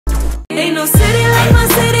no city like my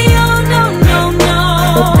city, oh no, no, no.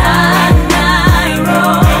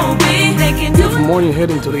 Nairobi. Good morning,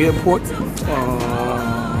 heading to the airport.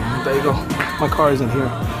 There you go. My car isn't here.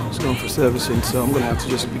 It's going for servicing, so I'm gonna have to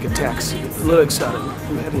just pick a taxi. A little excited.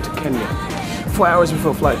 I'm heading to Kenya. 4 hours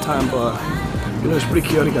before flight time, but you know it's pretty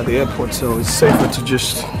chaotic at the airport, so it's safer to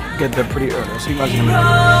just get there pretty early. So you guys can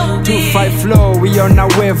 2-5 flow, we on a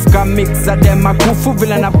wave, can mix at them a kufu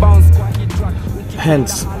bill and a bounce.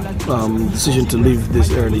 Hence, decision to leave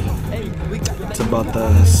this early. It's about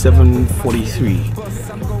 7:43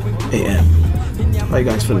 a.m. How you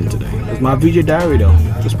guys feeling today? It's my VJ diary though.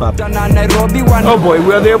 Just popping. Oh boy,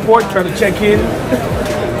 we're at the airport trying to check in.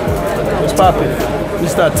 What's popping?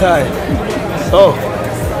 Mr. Ty. Oh.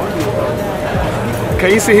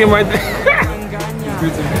 Can you see him right there?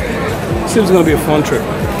 Seems gonna be a fun trip.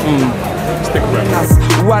 Stick around.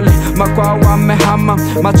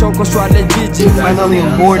 Finally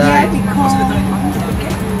on board.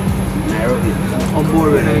 On board,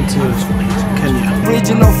 we're heading to Kenya.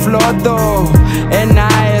 Regional floor though, and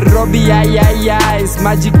Nairobi, it's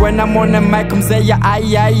magic when I'm on the mic, I'm saying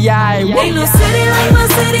Ain't no city like my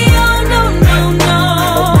city, oh no, no, no.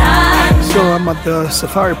 So I'm at the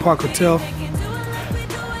Safari Park Hotel.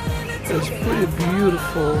 It's pretty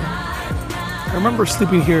beautiful. I remember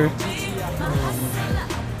sleeping here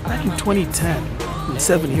back in 2010,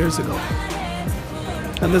 7 years ago.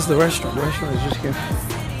 And this is the restaurant. The restaurant is just here.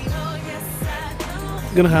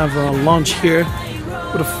 Gonna have lunch here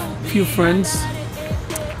with a few friends.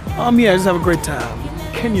 Yeah, just have a great time.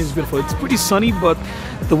 Kenya is beautiful. It's pretty sunny, but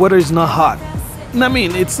the weather is not hot. I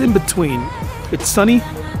mean, it's in between. It's sunny,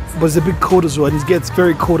 but it's a bit cold as well. And it gets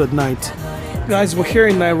very cold at night. Guys, we're here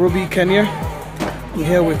in Nairobi, Kenya. We're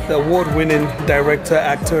here with the award-winning director,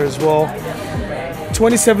 actor as well.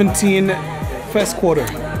 2017 first quarter.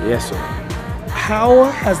 Yes, sir. How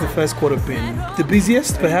has the first quarter been? The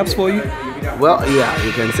busiest, perhaps, for you? Well, yeah,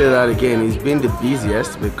 you can say that again. It's been the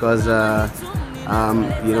busiest because,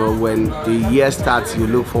 you know, when the year starts, you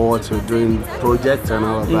look forward to doing projects and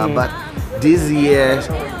all of that. But this year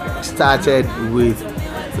started with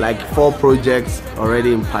like 4 projects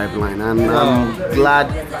already in pipeline, and I'm glad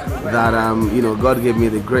that you know, God gave me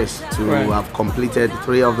the grace to have completed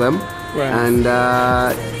 3 of them, and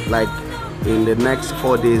like in the next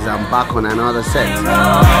 4 days, I'm back on another set.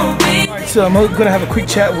 So I'm gonna have a quick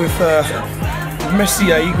chat with Mercy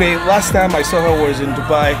Aigbe. Last time I saw her was in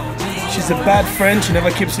Dubai. She's a bad friend. She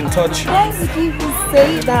never keeps in touch. Why do people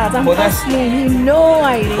say that? I'm hustling. You know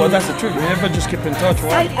I do. Well, that's the truth. You never just keep in touch.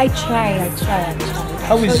 Right? I try.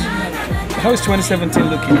 How is 2017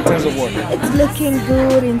 looking in terms of work? It's looking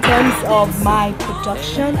good in terms of my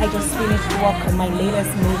production. I just finished work on my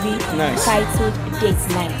latest movie titled Date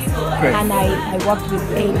Night. Great. And I worked with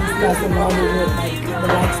A-listers in Nollywood, like the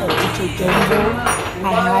likes of Jumbo. I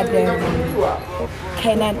had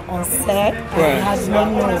Kenan on set. I had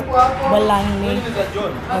Mono Bolangi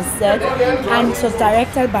on set. And it was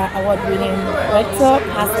directed by award-winning director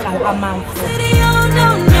Pascal Amanfo.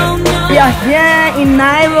 We are here in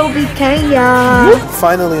Nairobi, Kenya.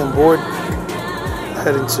 Finally on board,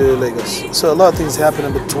 heading to Lagos. So a lot of things happened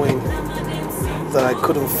in between that I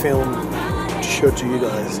couldn't film to show to you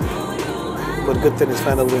guys. But the good thing is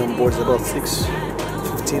finally on board. It's about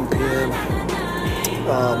 6:15 p.m.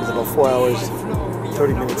 It's about 4 hours,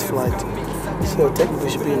 30 minutes flight. So technically we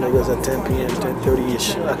should be in Lagos at 10 p.m.,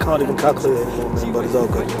 10:30ish. I can't even calculate it anymore, man, but it's all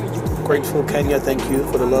good. Grateful, Kenya, thank you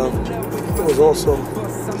for the love. It was awesome.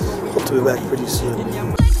 Hope to be back pretty soon.